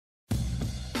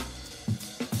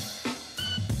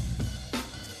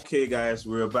Okay, guys,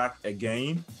 we're back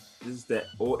again. This is the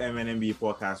OMNNB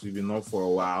podcast. We've been on for a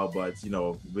while, but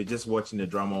we're just watching the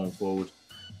drama unfold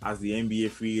as the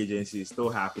NBA free agency is still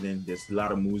happening. There's a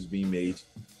lot of moves being made.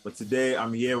 But today,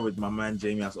 I'm here with my man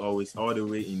Jamie, as always, all the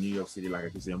way in New York City, like I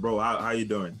keep saying. Bro, how you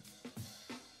doing?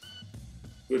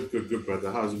 Good,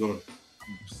 brother. How's it going?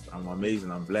 I'm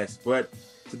amazing. I'm blessed. But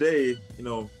today,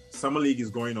 Summer League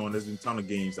is going on. There's been a ton of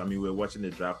games. I mean, we're watching the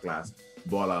draft class,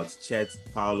 ball outs, Chet,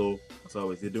 Paolo, as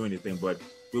always, they're doing their thing. But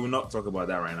we will not talk about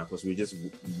that right now because we're just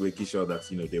making sure that,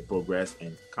 they progress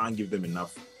and can't give them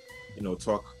enough,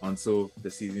 talk until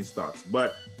the season starts.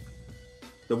 But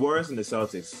the Warriors and the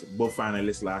Celtics, both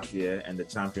finalists last year and the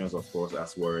champions, of course,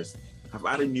 as Warriors, have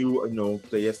added new,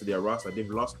 players to their roster. They've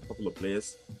lost a couple of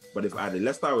players, but they've added.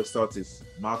 Let's start with Celtics.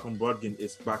 Malcolm Brogdon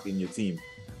is back in your team.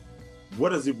 What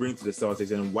does he bring to the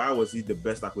Celtics, and why was he the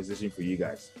best acquisition for you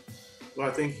guys? Well,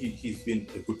 I think he's been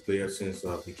a good player since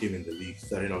he came in the league,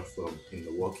 starting off in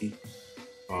Milwaukee.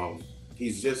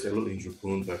 He's just a little injury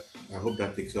prone, but I hope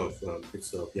that takes off.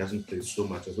 He hasn't played so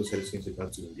much, especially since he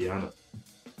got to Indiana.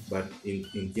 But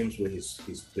in games where he's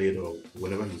played or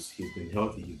whenever he's been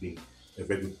healthy, he's been a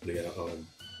very good player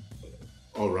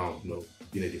all around,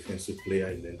 being a defensive player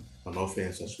and then on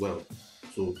offense as well.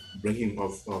 So bringing him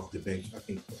off the bench, I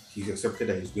think he's accepted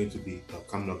that he's going to be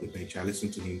coming off the bench. I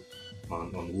listened to him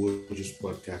on Woj's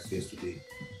podcast yesterday.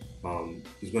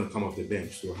 He's going to come off the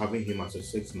bench. So having him as a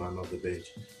sixth man off the bench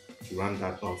to run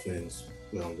that offense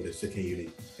with a second unit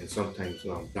and sometimes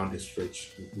down the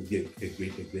stretch will be a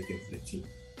great thing for the team,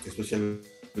 especially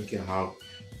looking at how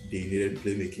they needed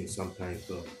playmaking sometimes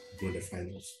during the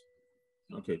finals.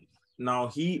 Okay. Now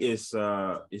he is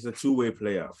a two-way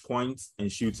player, points and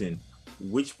shooting.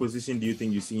 Which position do you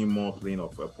think you see him more playing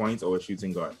of, a point or a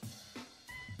shooting guard?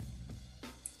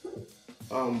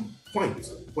 Point,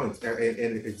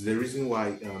 and it's the reason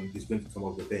why he's going to come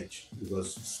off the bench,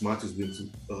 because Smart is going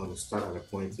to start at a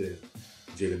point and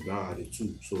Jaylen Brown at a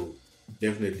two. So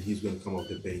definitely he's going to come off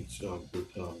the bench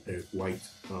with Derek White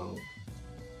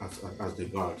as the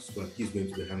guards, but he's going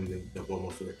to be handling the ball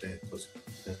most of the time because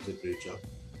he does a great job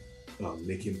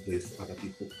making plays for other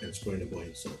people and scoring the ball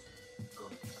himself.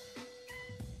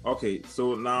 Okay,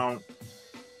 so now,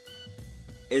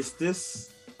 is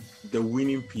this the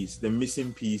winning piece, the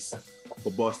missing piece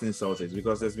for Boston Celtics?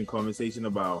 Because there's been conversation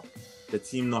about the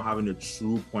team not having a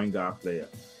true point guard player.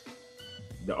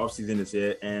 The offseason is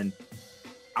here, and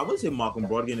I would say Malcolm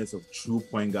Brogdon is a true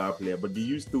point guard player, but do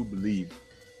you still believe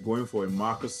going for a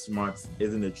Marcus Smart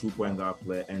isn't a true point guard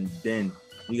player, and then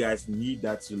you guys need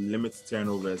that to limit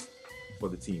turnovers for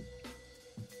the team?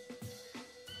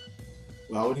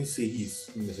 Well, I wouldn't say he's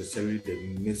necessarily the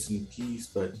missing piece,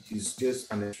 but he's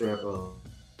just an extra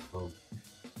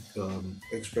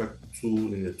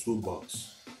tool in the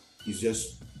toolbox. He's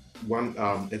just one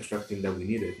extra thing that we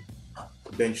needed.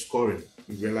 Bench scoring.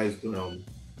 We realized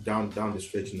down the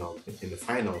stretch now in the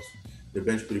finals, the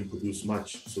bench couldn't produce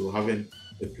much. So having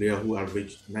a player who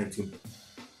averaged 19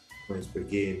 points per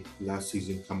game last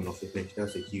season coming off the bench,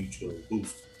 that's a huge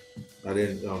boost. And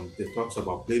then the talks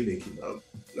about playmaking.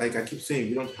 Like I keep saying,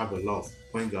 we don't have a lot of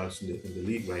point guards in the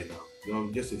league right now.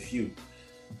 Just a few.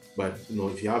 But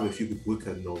if you have a few people who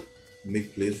can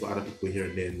make plays for other people here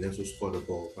and there and also score the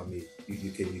ball, I mean,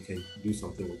 you can do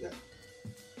something with that.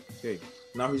 Okay.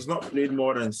 Now he's not played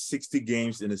more than 60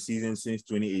 games in the season since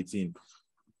 2018.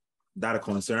 That a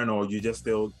concern, or you just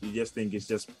think it's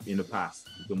just in the past?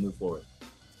 You can move forward.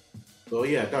 So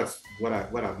yeah, that's what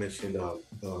I mentioned at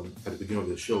the beginning of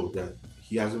the show, that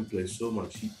he hasn't played so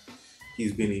much.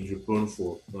 He's been injury prone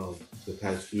for the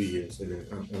past few years, and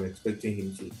I'm expecting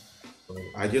him to.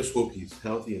 I just hope he's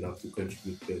healthy enough to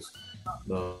contribute, because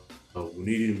we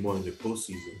need him more in the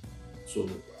postseason. So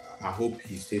I hope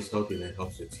he stays healthy and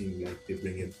helps the team like they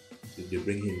bring him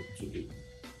to do.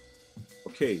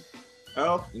 Okay.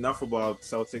 Well, enough about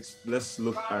Celtics. Let's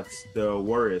look at the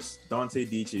Warriors. Dante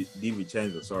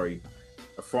DiVincenzo,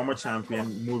 a former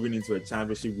champion moving into a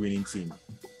championship-winning team.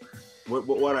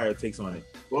 What are your takes on it?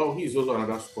 Well, he's also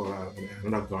another scorer,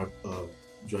 another guard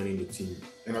joining the team,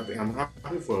 and I'm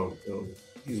happy for him.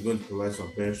 He's going to provide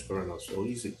some bench scoring as well.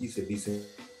 He's a decent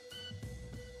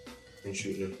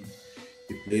shooter.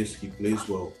 He plays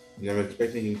well, and I'm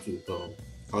expecting him to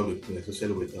help the team,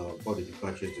 especially with all the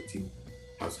departures the team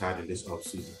has had in this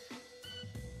offseason.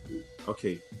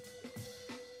 Okay.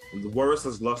 The Warriors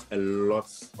has lost a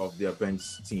lot of their bench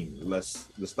team.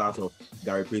 The start of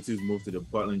Gary Payton's move to the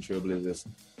Portland Trailblazers.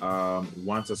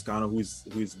 Juan Toscano,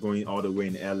 who's going all the way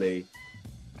in LA.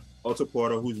 Otto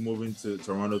Porter, who's moving to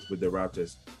Toronto with the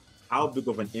Raptors. How big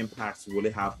of an impact will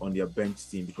it have on their bench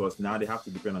team? Because now they have to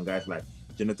depend on guys like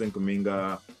Jonathan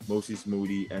Kuminga, Moses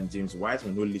Moody, and James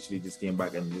Wiseman, who literally just came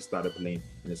back and just started playing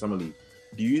in the summer league.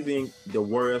 Do you think the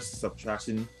Warriors'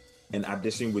 subtraction and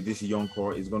addition with this young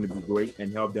core is going to be great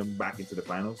and help them back into the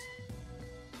finals?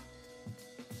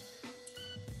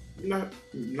 Not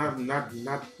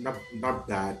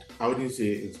bad. I wouldn't say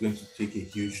it's going to take a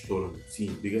huge toll on the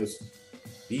team because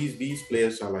these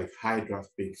players are like high draft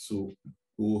picks who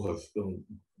have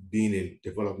been in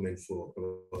development for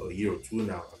a year or two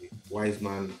now. I mean,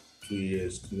 Wiseman 2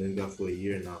 years, Kuminga for a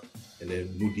year now, and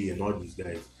then Moody and all these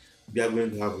guys. They are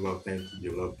going to have a lot of time to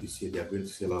develop this year. They are going to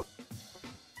see a lot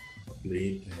of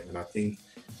playing time, and I think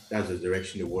that's the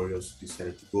direction the Warriors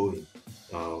decided to go in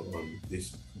on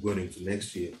this going into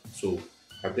next year. So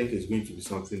I think it's going to be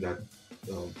something that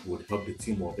would help the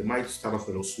team more. They might start off a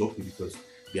little slowly because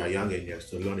they are young and they are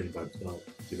still learning, but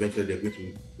eventually they're going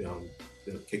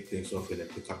to kick things off and then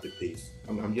pick up the pace.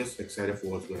 I'm just excited for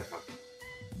what's going to happen.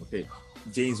 Okay.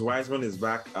 James Wiseman is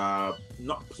back,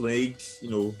 not playing,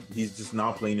 he's just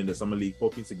now playing in the summer league,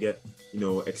 hoping to get,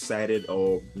 excited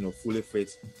or, fully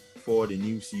fit for the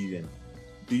new season.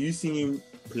 Do you see him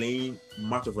playing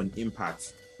much of an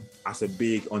impact as a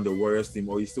big on the Warriors team,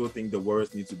 or you still think the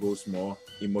Warriors need to go small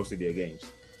in most of their games?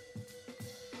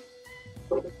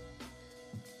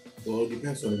 Well, it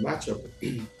depends on the matchup,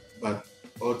 but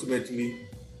ultimately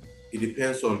it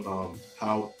depends on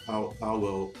how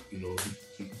well he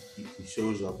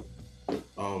shows up.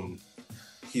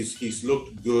 He's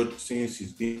looked good since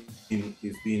he's been in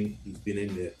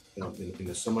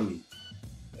the summer league,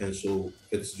 and so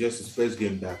it's just his first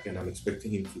game back, and I'm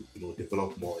expecting him to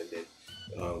develop more and then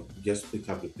just pick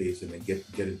up the pace and then get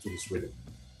into his rhythm.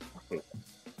 Okay.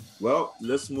 Well,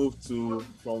 let's move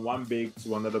from one big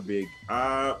to another big.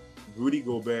 Rudy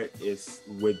Gobert is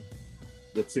with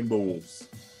the Timberwolves.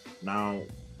 Now,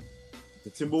 the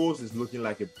Timberwolves is looking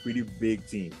like a pretty big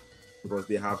team because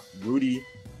they have Rudy,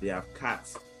 they have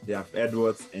Kat, they have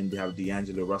Edwards, and they have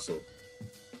D'Angelo Russell.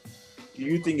 Do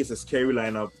you think it's a scary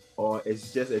lineup, or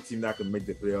it's just a team that can make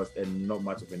the playoffs and not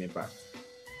much of an impact?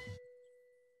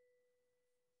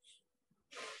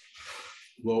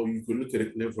 Well, you could look at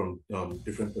it from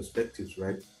different perspectives,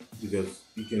 right? Because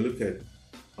you can look at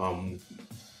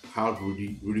how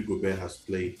Rudy Gobert has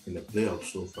played in the playoffs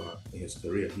so far in his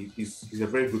career. He's a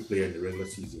very good player in the regular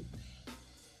season.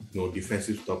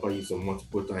 Defensive stopper. He's a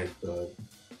multiple-time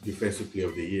defensive player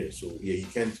of the year. So yeah, you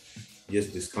can't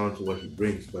just discount what he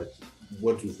brings. But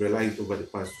what we've realized over the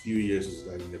past few years is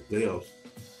that in the playoffs,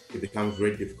 it becomes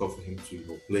very difficult for him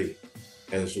to play.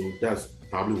 And so that's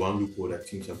probably one loophole that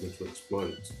teams are going to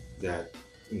exploit. That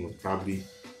probably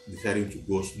deciding to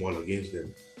go small against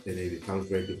them, then it becomes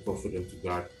very difficult for them to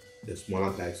guard the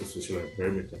smaller guys, especially on the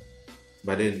perimeter.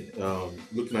 But then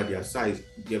looking at their size,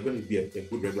 they're going to be a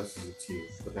good regular season team.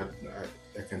 For that,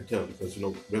 I can tell because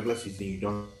regular season you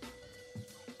don't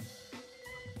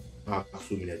have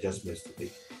so many adjustments to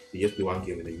make. You just play one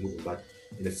game and then you move on. But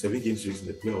in the 7-game series in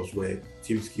the playoffs, where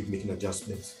teams keep making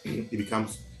adjustments, it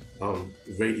becomes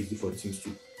very easy for teams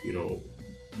to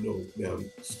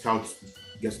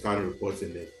get scouting reports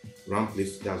and then run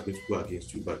plays that's going to go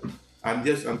against you. But I'm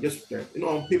just on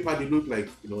paper they look like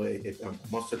a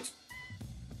monster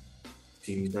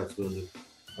team that's going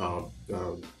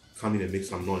to come in and make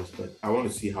some noise. But I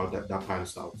want to see how that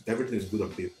pans out. Everything is good on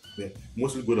paper. They're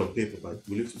mostly good on paper, but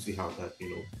we'll have to see how that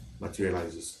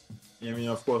materializes. I mean,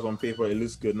 of course, on paper it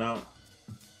looks good. Now,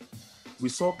 we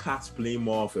saw Cats play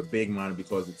more of a big man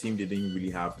because the team didn't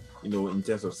really have, in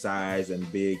terms of size and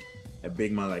a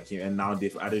big man like him. And now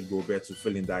they've added Gobert to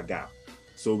fill in that gap.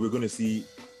 So we're going to see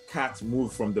Cats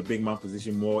move from the big man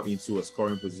position more into a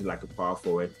scoring position like a power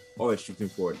forward or a shooting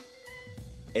forward.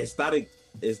 Is that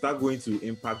going to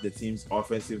impact the team's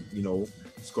offensive,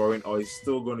 scoring, or is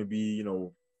still going to be,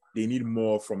 they need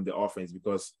more from the offense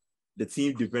because the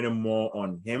team depended more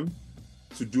on him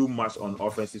to do much on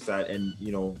offensive side and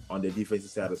on the defensive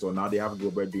side as well. Now they have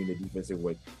Gobert doing the defensive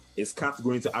work. Is Kat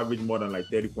going to average more than like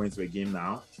 30 points per game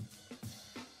now?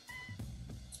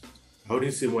 I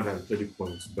wouldn't say more than 30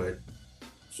 points, but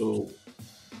so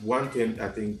one thing I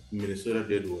think Minnesota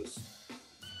did was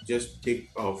just take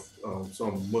off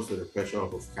most of the pressure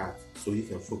off of Kat so he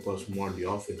can focus more on the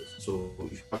offense. So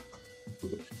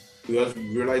because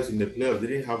realize in the playoffs they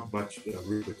didn't have much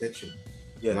rim protection.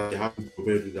 Yeah, now they have to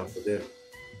do that for them.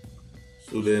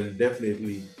 So then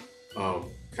definitely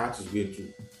Kat is going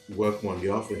to work more on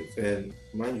the offense. And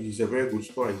mind you, he's a very good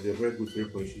scorer. He's a very good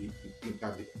three-point shooter.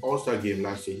 At the All-Star game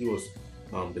last year, he was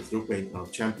the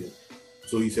three-point champion.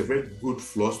 So he's a very good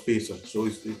floor spacer. So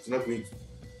it's not going to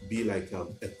be like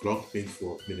a clock paint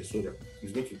for Minnesota.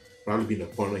 He's going to probably be in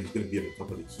the corner. He's going to be at the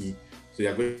top of the key. He's they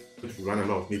are going to run a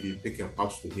lot of maybe pick and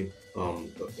pass to him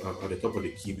at the top of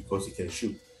the key because he can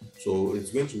shoot. So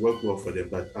it's going to work well for them.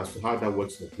 But as to how that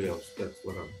works in the playoffs, that's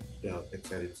what I'm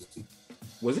excited to see.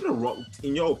 Was it a wrong,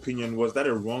 in your opinion, was that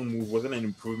a wrong move? Was it an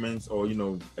improvement or,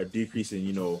 a decrease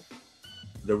in,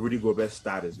 the Rudy Gobert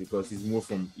status? Because he's moved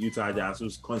from Utah Jazz,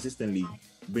 who's consistently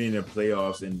been in the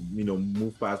playoffs and,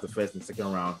 moved past the first and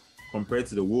second round, compared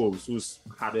to the Wolves, who's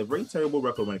had a very terrible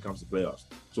record when it comes to playoffs.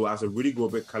 So as a Rudy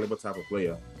Gobert caliber type of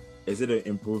player, is it an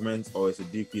improvement or is it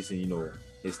a decrease in,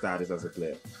 his status as a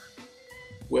player?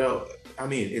 Well, I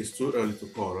mean, it's too early to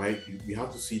call, right? You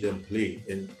have to see them play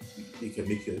and you can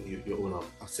make your own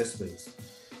assessments.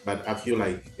 But I feel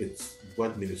like it's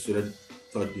what Minnesota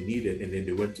thought they needed, and then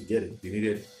they went to get it. They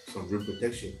needed some rim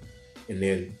protection. And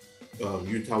then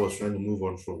Utah was trying to move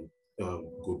on from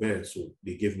Gobert, so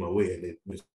they gave him away. And then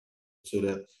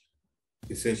Minnesota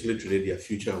essentially traded their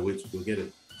future away to go get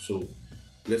it. So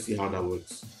let's see how that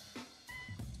works.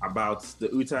 About the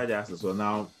Utah Jazz as well.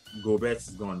 Now, Gobert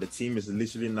is gone. The team is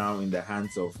literally now in the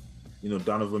hands of,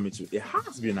 Donovan Mitchell. It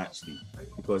has been actually,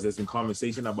 because there's been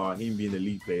conversation about him being the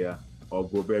lead player or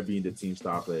Gobert being the team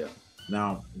star player.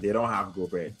 Now, they don't have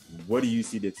Gobert. What do you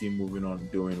see the team moving on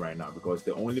doing right now? Because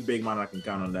the only big man I can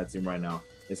count on that team right now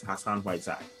is Hassan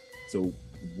Whiteside. So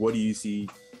what do you see?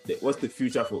 What's the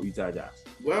future for Utah Jazz?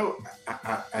 Well,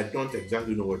 I don't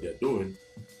exactly know what they're doing,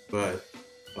 but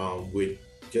with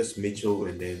just Mitchell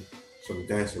and then some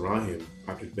guys around him,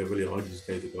 Patrick Beverly, all these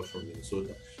guys they got from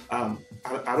Minnesota. I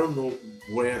don't know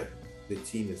where the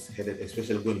team is headed,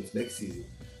 especially going into next season,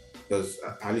 because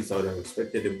at least I would have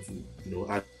expected them to,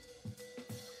 add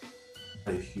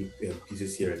a few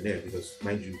pieces here and there. Because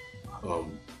mind you,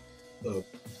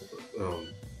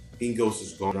 Ingles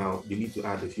is gone now. They need to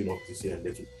add a few more pieces here and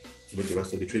there to make the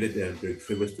rest of. They traded Derek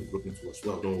Favors to Brooklyn too as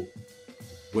well. I don't know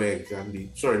where exactly.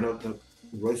 Sorry, not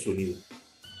Royce O'Neal.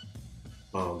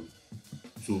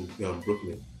 To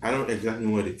Brooklyn. I don't exactly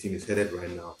know where the team is headed right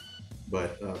now,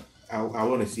 but I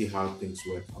want to see how things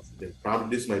work out for them.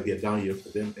 Probably this might be a down year for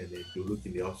them, and then they'll look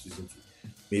in the offseason to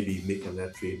maybe make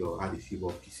another trade or add a few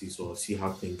more pieces or see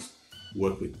how things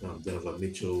work with Donovan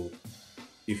Mitchell,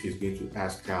 if he's going to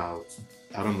ask out.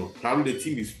 I don't know. Probably the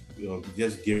team is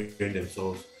just gearing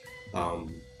themselves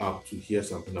up to hear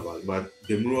something about it. But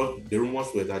the rumors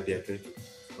were that they're trying to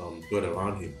build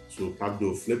around him. So probably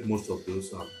they'll flip most of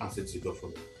those assets he got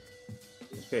from him.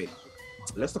 Okay,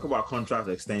 let's talk about contract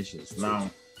extensions now.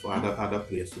 For other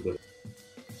players to go.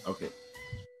 Okay.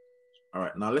 All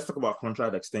right. Now let's talk about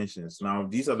contract extensions. Now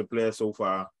these are the players so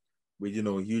far with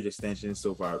huge extensions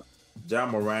so far. Ja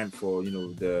Morant for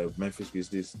the Memphis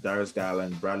Grizzlies, Darius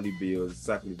Garland, Bradley Beal,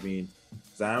 Zach LaVine,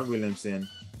 Zion Williamson,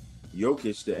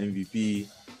 Jokic, the MVP,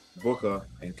 Booker,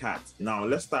 and Kat. Now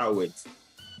let's start with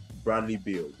Bradley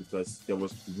Beal, because there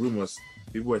was rumors,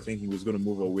 people were thinking he was going to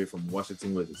move away from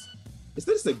Washington Wizards. Is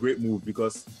this a great move?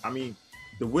 Because,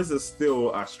 the Wizards still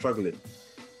are struggling.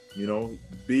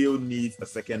 Beal needs a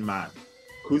second man.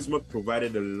 Kuzma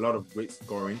provided a lot of great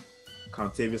scoring.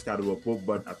 Contavious Caldwell-Pope,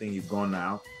 but I think he's gone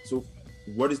now. So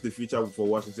what is the future for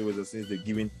Washington Wizards since they're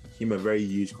giving him a very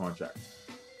huge contract?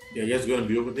 They're just going to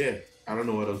be over there. I don't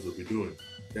know what else they'll be doing.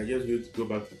 They're just going to go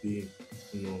back to being,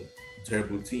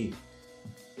 terrible team.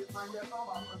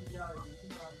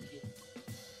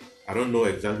 I don't know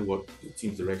exactly what the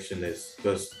team's direction is,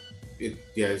 because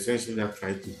they are essentially not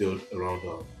trying to build around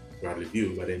Bradley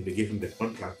Beal, but then they gave him the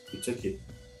contract. He took it.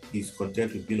 He's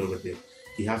content with being over there.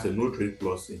 He has a no trade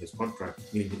clause in his contract,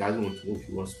 meaning he doesn't want to move.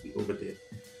 He wants to be over there.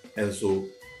 And so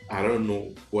I don't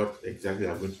know what exactly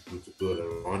I'm going to do to build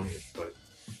around him, but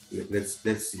let's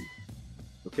see.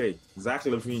 Okay, Zach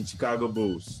LaVine, Chicago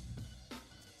Bulls.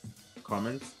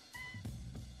 Comments?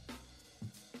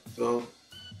 Well,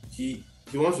 he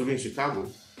wants to be in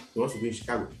Chicago.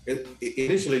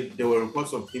 Initially, there were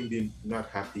reports of him being not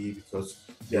happy because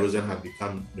DeRozan had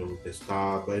become the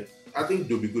star, but I think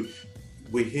they'll be good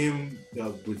with him,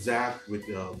 with Zach, with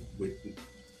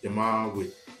DeMar,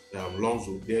 with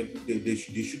Lonzo. They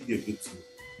should be a good team.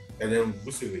 And then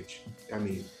Vucevic,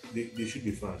 they should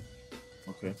be fine.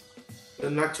 Okay.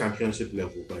 They're not championship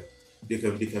level, but they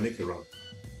can make a run.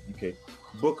 Okay.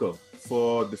 Booker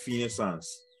for the Phoenix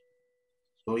Suns.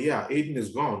 So yeah, Aiden is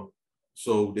gone.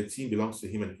 So the team belongs to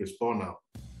him and Chris Paul now.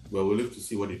 Well, we'll live to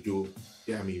see what they do.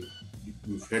 Yeah, we've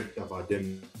heard about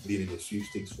them being in the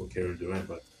sweepstakes for Kevin Durant,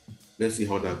 but let's see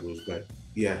how that goes. But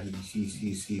yeah,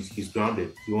 he's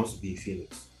grounded. He wants to be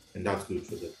Phoenix, and that's good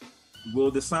for them. Will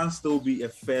the Suns still be a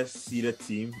first-seeded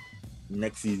team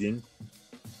next season?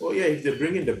 Oh yeah, if they're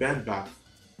bringing the band back,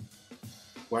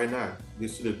 why not? They're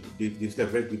still a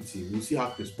very good team. We'll see how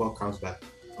Chris Paul comes back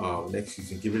next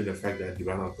season, given the fact that they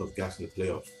ran out of gas in the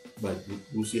playoffs. But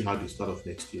we'll see how they start off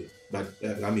next year. But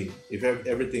I mean, if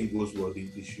everything goes well,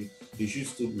 they should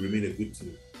still remain a good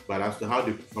team. But as to how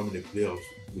they perform in the playoffs,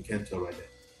 we can't tell right now.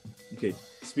 Okay.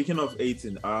 Speaking of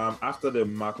Aiton, after the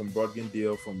Malcolm Brogdon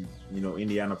deal from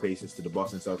Indiana Pacers to the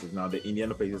Boston Celtics, now the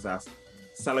Indiana Pacers has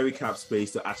salary cap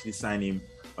space to actually sign him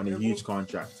on a huge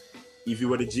contract. If you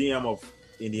were the GM of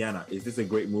Indiana, is this a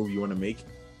great move you want to make?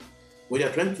 Well,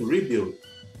 they're trying to rebuild,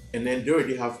 and then they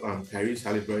already have Tyrese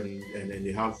Halliburton, and then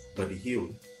they have Buddy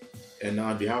Hield, and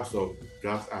now they have some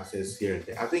draft assets here and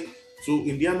there. I think so.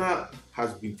 Indiana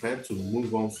has been trying to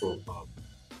move on from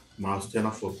Miles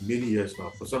Turner for many years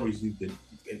now. For some reason,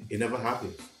 it never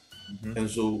happens, and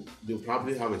so they'll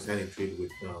probably have a signing trade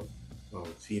with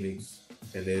Phoenix,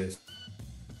 and then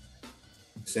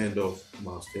send off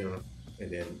Miles Turner,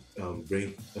 and then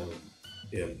bring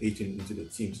Aiton into the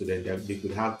team, so that they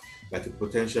could have like a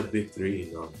potential big three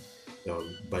in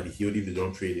Buddy Hield if they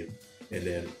don't trade him, and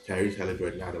then Tyrese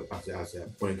Halliburton as a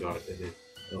point guard, and then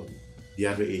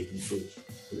DeAndre Ayton. So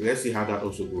let's see how that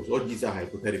also goes. All these are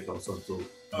hypotheticals until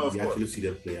we actually see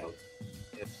them play out.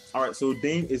 Yeah. All right, so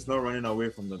Dame is not running away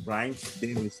from the grind.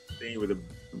 Dame is staying with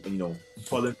the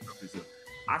fallen purpose.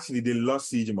 Actually, they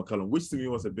lost CJ McCollum, which to me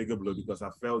was a bigger blow because I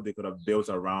felt they could have built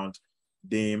around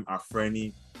Dame,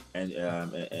 Afreni, and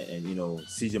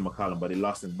CJ McCollum, but they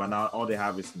lost him. But now all they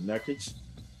have is Nurkic,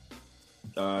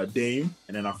 Dame,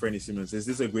 and then Afreni Simmons. Is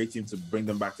this a great team to bring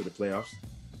them back to the playoffs?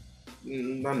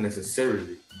 Not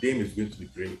necessarily. Dame is going to be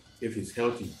great if he's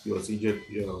healthy. He was injured,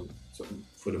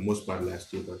 for the most part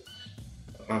last year. But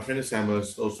Afreni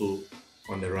Simmons also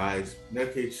on the rise.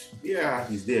 Nurkic, yeah,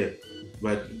 he's there,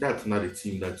 but that's not a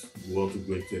team that you want to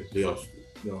go into the playoffs.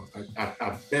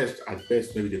 At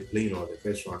best, maybe they're playing on the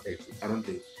first round exit. I don't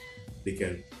think they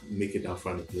can make it that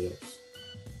far in the playoffs.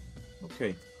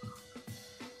 Okay.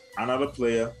 Another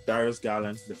player, Darius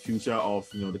Garland, the future of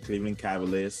the Cleveland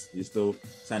Cavaliers. He's still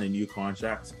signing a new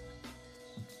contract.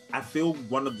 I feel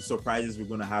one of the surprises we're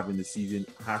going to have in the season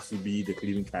has to be the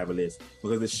Cleveland Cavaliers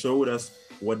because they showed us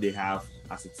what they have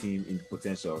as a team in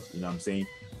potential. You know what I'm saying?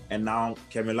 And now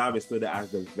Kevin Love is still there as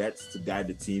the vet to guide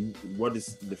the team. What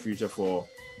is the future for,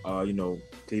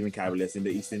 Cleveland Cavaliers in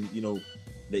the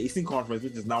Eastern Conference,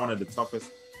 which is now one of the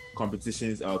toughest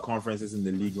conferences in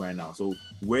the league right now. So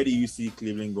where do you see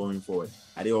Cleveland going forward?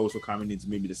 Are they also coming into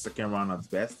maybe the second round at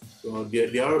best? Well,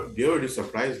 they already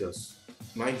surprised us.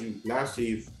 Mind you, last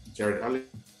year if Jared Allen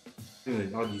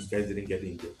and all these guys didn't get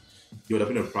injured, it would have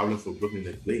been a problem for Brooklyn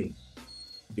and playing.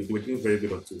 They were doing very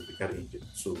good until they got injured.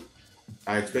 So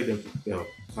I expect them to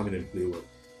come in and play well.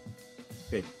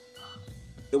 Okay.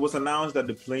 It was announced that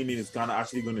the play-in is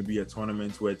actually going to be a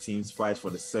tournament where teams fight for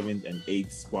the 7th and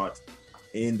 8th spot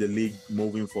in the league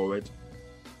moving forward.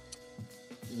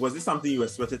 Was this something you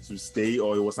expected to stay,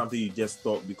 or it was something you just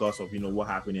thought because of what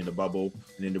happened in the bubble,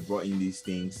 and then they brought in these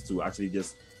things to actually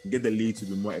just get the league to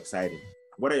be more exciting?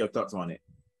 What are your thoughts on it?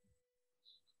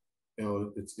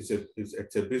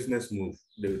 It's a business move.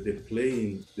 The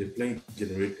playing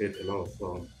generated a lot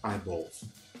of eyeballs,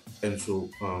 and so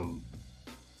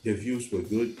the views were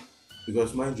good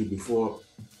because, mind you, before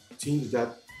teams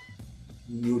that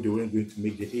knew they weren't going to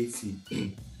make the 8th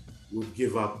seed would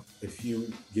give up a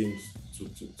few games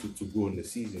to go in the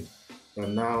season, but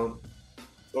now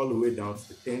all the way down to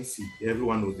the 10th seed,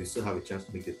 everyone knows they still have a chance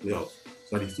to make the playoffs.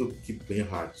 So they still keep playing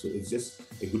hard. So it's just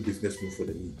a good business move for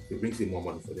the league. It brings in more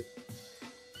money for them.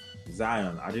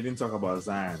 Zion. I didn't talk about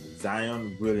Zion.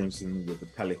 Zion Williamson with the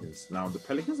Pelicans. Now, the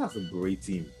Pelicans have a great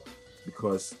team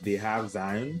because they have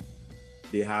Zion,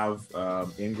 they have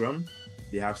Ingram,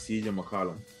 they have CJ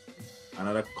McCollum.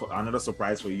 Another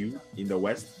surprise for you in the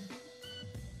West?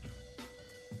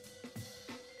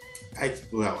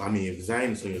 If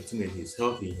Zion is on your team and he's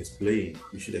healthy and he's playing,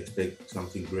 you should expect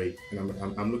something great. And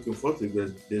I'm looking forward to it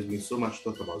because there's been so much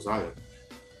talk about Zion.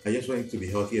 I just want him to be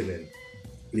healthy and then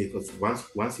play because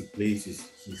once he plays,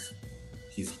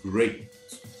 he's great.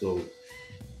 So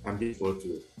I'm looking forward to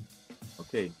it.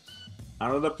 Okay.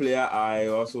 Another player I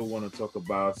also want to talk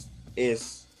about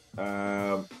is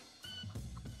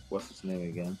what's his name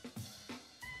again?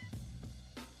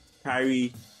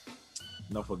 Kyrie,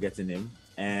 not forgetting him,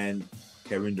 and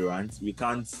Kevin Durant. We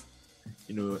can't,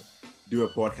 do a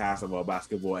podcast about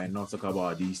basketball and not talk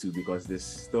about these two because they're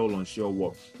still unsure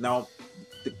what. Now,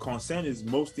 the concern is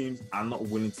most teams are not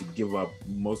willing to give up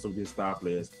most of their star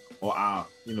players or are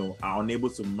unable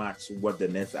to match what the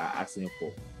Nets are asking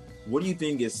for. What do you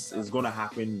think is going to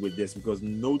happen with this? Because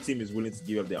no team is willing to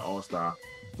give up their all-star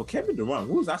for Kevin Durant,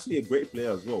 who's actually a great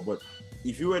player as well. But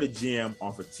if you were the GM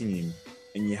of a team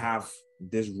and you have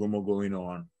this rumor going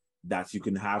on that you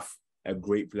can have a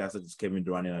great player such as Kevin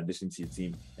Durant in addition to your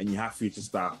team, and you have future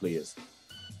star players,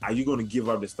 are you going to give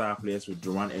up the star players with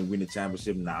Durant and win the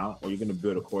championship now, or are you going to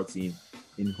build a core team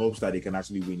in hopes that they can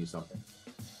actually win you something?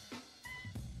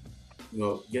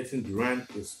 Getting Durant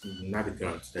is not a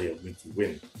guarantee that you're going to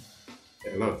win.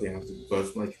 A lot of things have to,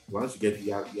 because once you get,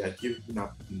 you are giving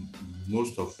up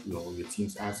most of your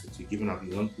team's assets. You're giving up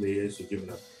young players. You're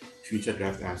giving up future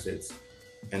draft assets,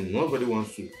 and nobody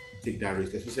wants to take that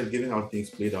risk, especially given how things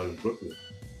played out in Brooklyn,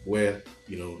 where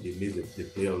they missed the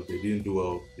playoffs, they didn't do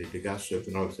well, they got swept,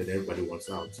 and all of a sudden everybody wants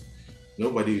out.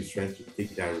 Nobody is trying to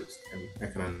take that risk, and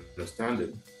I can understand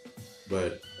it.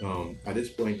 But at this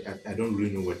point, I don't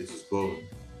really know where this is going.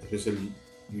 Especially,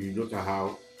 you look at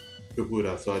how people would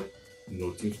have thought,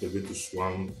 teams were going to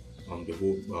swarm the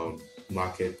whole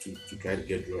market to try to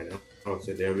get Durant. All of a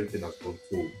sudden, everything has gone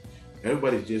cold.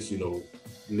 Everybody's just,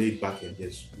 laid back and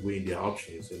just weighing their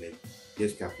options and then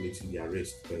just calculating their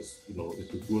risk, because, it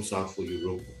could go south for you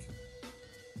real quick.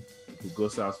 It could go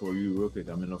south for you real quick.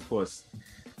 I mean, of course,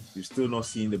 you're still not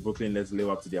seeing the Brooklyn Nets live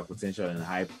up to their potential and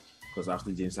hype, because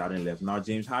after James Harden left. Now,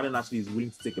 James Harden actually is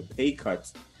willing to take a pay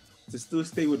cut to still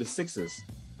stay with the Sixers.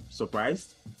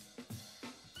 Surprised?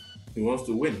 He wants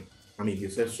to win. I mean, he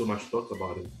said so much talk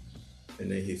about it.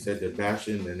 And then he said the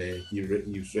passion, and then he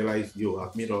realized,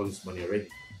 I've made all this money already.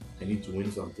 I need to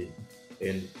win something.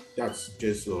 And that's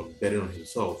just betting on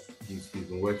himself. He's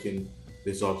been working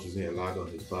this offseason a lot on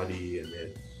his body, and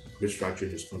then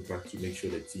restructuring his contract to make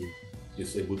sure the team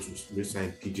is able to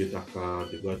re-sign PJ Tucker.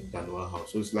 They got Daniel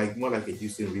House. So it's more like a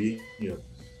Houston reunion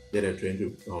that they're trying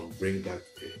to bring back.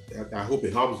 I hope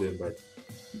it helps him, but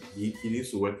he needs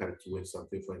to work hard to win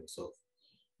something for himself.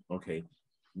 Okay.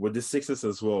 With the Sixers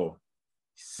as well,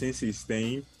 since he's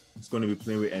staying, he's going to be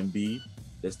playing with Embiid.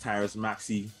 There's Tyrese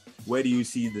Maxey. Where do you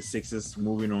see the Sixers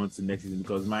moving on to next season?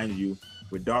 Because mind you,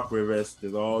 with Doc Rivers,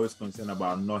 there's always concern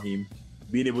about not him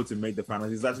being able to make the finals.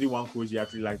 There's actually one coach he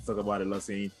actually likes to talk about a lot,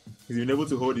 saying he's been able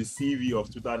to hold his CV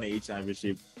of 2008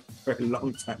 championship for a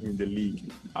long time in the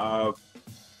league.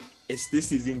 Is this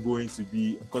season going to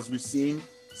be, because we've seen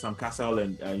some Cassell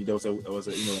and there was a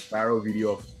viral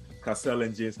video of Cassell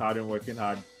and James Harden working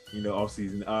hard off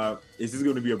season. Is this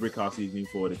going to be a breakout season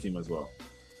for the team as well?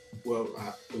 Well,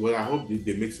 I hope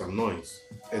they make some noise,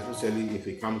 especially if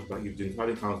he comes back. If James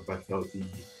Harden comes back healthy,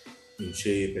 in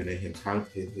shape, and then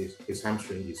his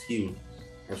hamstring is healed,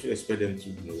 I should expect them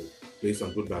to play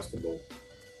some good basketball.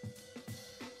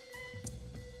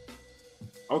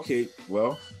 Okay,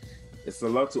 well, it's a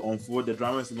lot to unfold. The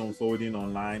drama is still unfolding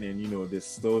online, and there's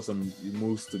still some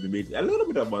moves to be made. A little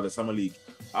bit about the summer league.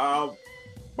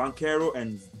 Banchero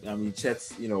and Chet,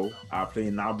 are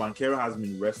playing now. Banchero has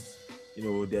been rest.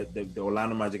 The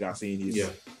Orlando Magic are saying he's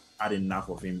had enough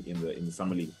of him in the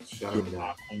summer league. They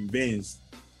are convinced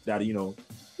that he's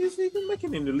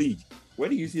making in the league. Where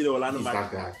do you see the Orlando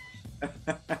Magic?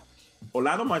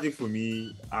 Orlando Magic for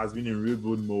me has been in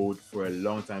rebuild mode for a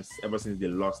long time, ever since they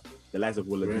lost the likes of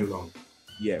Willard. Very long.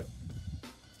 Yeah.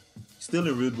 Still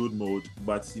in rebuild mode,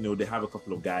 but they have a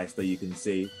couple of guys that you can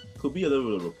say could be a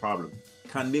little bit of a problem.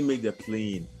 Can they make the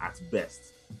play-in at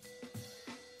best?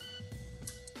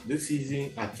 This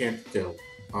season, I can't tell.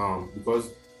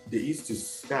 Because the East is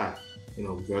stacked,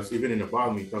 because even in the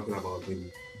bottom, you're talking about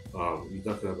maybe you're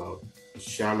talking about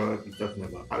Charlotte, you're talking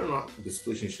about, I don't know the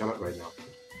situation in Charlotte right now.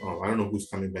 I don't know who's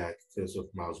coming back in terms of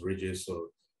Miles Bridges or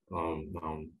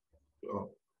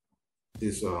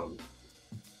this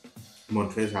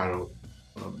Montrezl Harrell.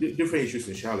 Different issues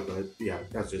in Charlotte, but yeah,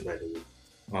 that's just by the way.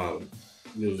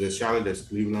 There's Charlotte, there's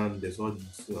Cleveland, there's all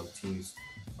these teams.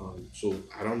 So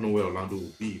I don't know where Orlando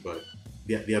will be, but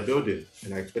they are building,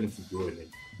 and I expect them to grow and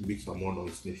make some more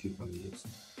noise in a few coming years.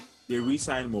 They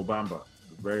re-signed Mobamba.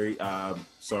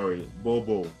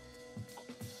 Bobo.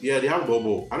 Yeah, they have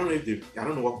Bobo. I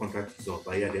don't know what contract he's on,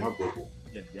 but yeah, they have Bobo.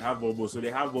 Yeah, they have Bobo. So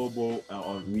they have Bobo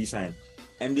on re-sign,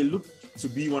 and they look to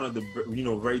be one of the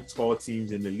very tall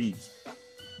teams in the league.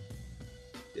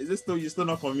 Is this still, you're still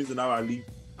not convinced that our league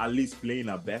at least playing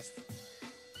our best?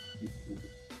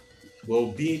 Well,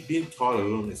 being tall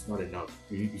alone is not enough.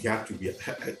 You have to be you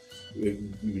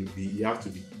have to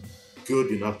be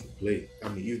good enough to play. I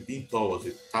mean, if being tall was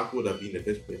it, Taco would have been the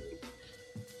best player.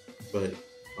 But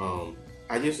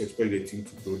I just expect the team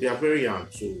to grow. They are very young,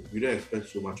 so we don't expect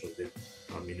so much of them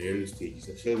in the early stages,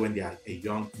 especially when they are a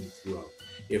young team throughout.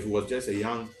 If it was just a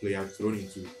young player thrown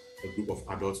into a group of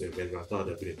adults and veterans, that would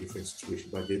have been a different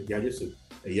situation. But they are just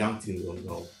a young team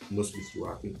mostly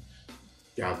throughout. I think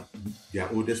their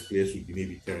oldest players would be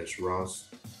maybe Terrence Ross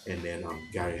and then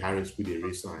Gary Harris, who they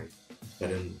re-signed. But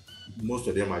then most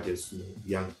of them are just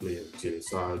young players, Jalen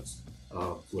Suggs,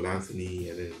 Karl Anthony,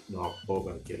 and then now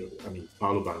Paolo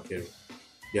Banchero.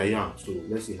 They're young, so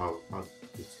let's see how it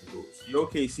goes. The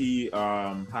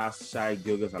OKC has Shai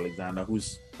Gilgeous-Alexander,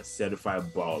 who's a certified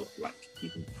baller. Like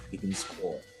he can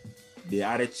score. They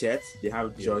added Chet. They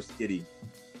have Josh Giddey,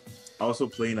 also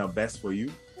playing our best for you.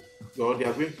 Well, they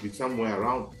are going to be somewhere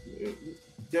around,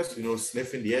 just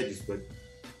sniffing the edges, but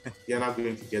they are not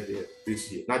going to get there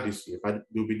this year. Not this year, but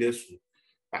they'll be there soon.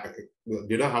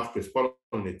 They don't have Chris Paul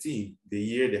on the team. The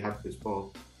year they had Chris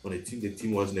Paul on the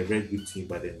team wasn't a very good team,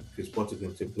 but then Chris Paul took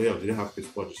them to playoffs. They don't have Chris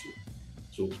Paul this year.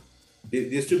 So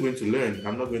they're still going to learn.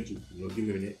 I'm not going to give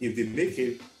them any. If they make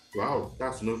it, wow,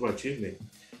 that's another achievement.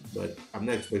 But I'm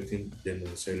not expecting them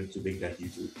necessarily to make that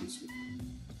huge this year.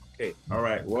 Okay, all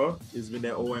right. Well, it's been the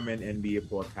OMN NBA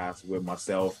podcast with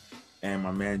myself and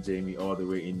my man Jamie, all the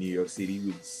way in New York City.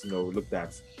 We looked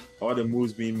at all the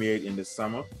moves being made in the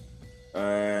summer,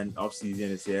 and off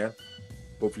season is here.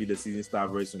 Hopefully the season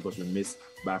starts very soon because we miss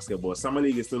basketball. Summer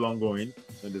League is still ongoing,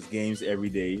 and there's games every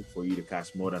day for you to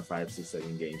catch more than 5, 6,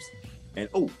 7 games. And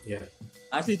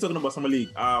actually talking about Summer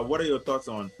League, what are your thoughts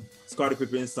on Scottie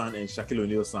Pippen's son and Shaquille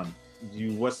O'Neal's son?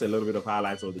 You watched a little bit of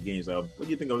highlights of the games. What do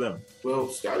you think of them? Well,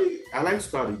 Scottie, I like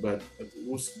Scottie, but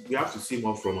we have to see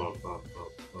more from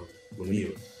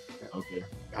O'Neal. Okay.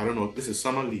 I don't know. This is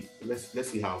Summer League. Let's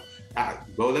see how.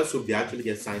 Well, let's hope they actually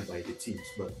get signed by the teams.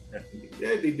 But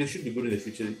they should be good in the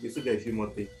future. They still get a few more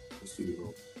things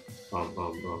to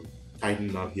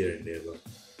tighten up here and there. But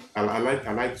I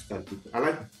like Scottie. I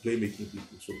like playmaking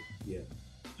people. So yeah.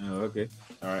 Oh, okay.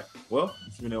 All right. Well,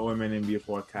 it's been an OMN NBA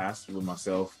podcast with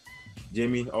myself,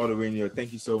 Jamie, all the way in here.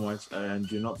 Thank you so much. And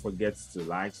do not forget to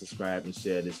like, subscribe, and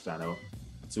share this channel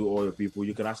to all your people.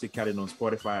 You can actually catch it on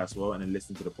Spotify as well and then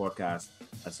listen to the podcast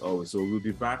as always. So we'll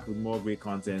be back with more great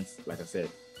content. Like I said,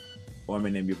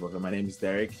 OMN NBA podcast. My name is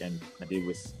Derek and I did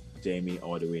with Jamie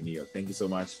all the way in New York. Thank you so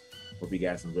much. Hope you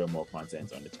guys enjoy more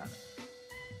content on the channel.